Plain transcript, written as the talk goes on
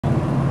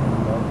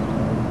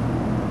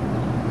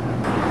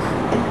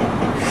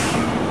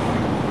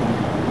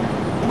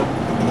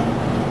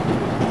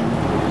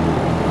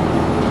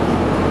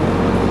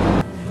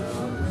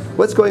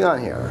What's going on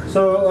here?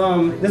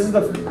 So this is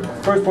the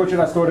first portrait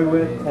I started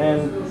with,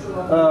 and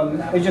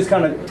it's just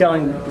kind of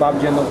telling Bob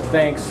Jindal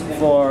thanks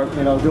for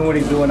doing what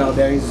he's doing out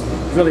there. He's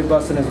really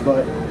busting his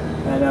butt.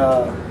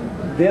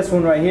 And this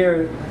one right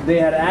here, they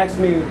had asked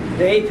me,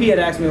 the AP had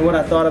asked me what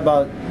I thought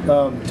about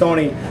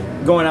Tony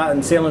going out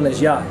and sailing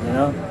his yacht,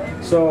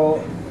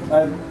 So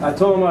I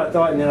told him what I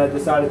thought, and then I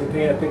decided to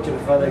paint a picture to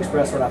further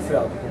express what I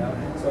felt,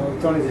 So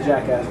Tony's a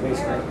jackass,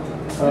 basically.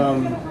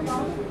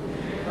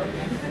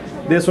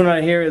 This one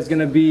right here is going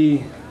to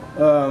be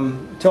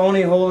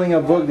Tony holding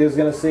a book that's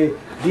going to say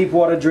Deep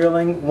Water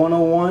Drilling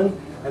 101,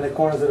 and the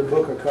corners of the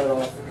book are cut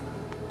off.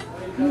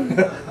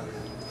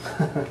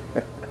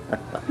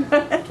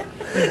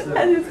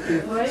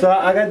 So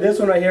I got this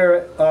one right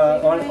here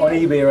on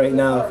eBay right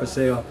now for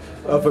sale,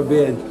 up for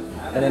bid,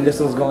 and then this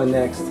one's going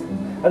next.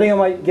 I think I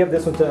might give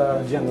this one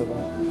to Jim.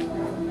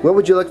 What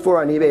would you look for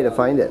on eBay to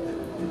find it?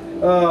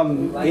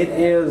 It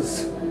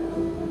is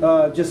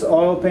just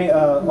oil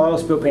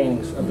spill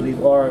paintings, I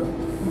believe, or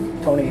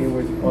Tony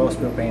Hayward oil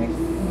spill painting.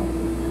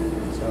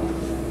 So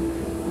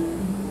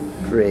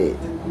great.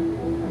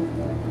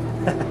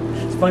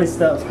 It's funny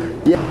stuff.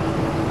 Yeah.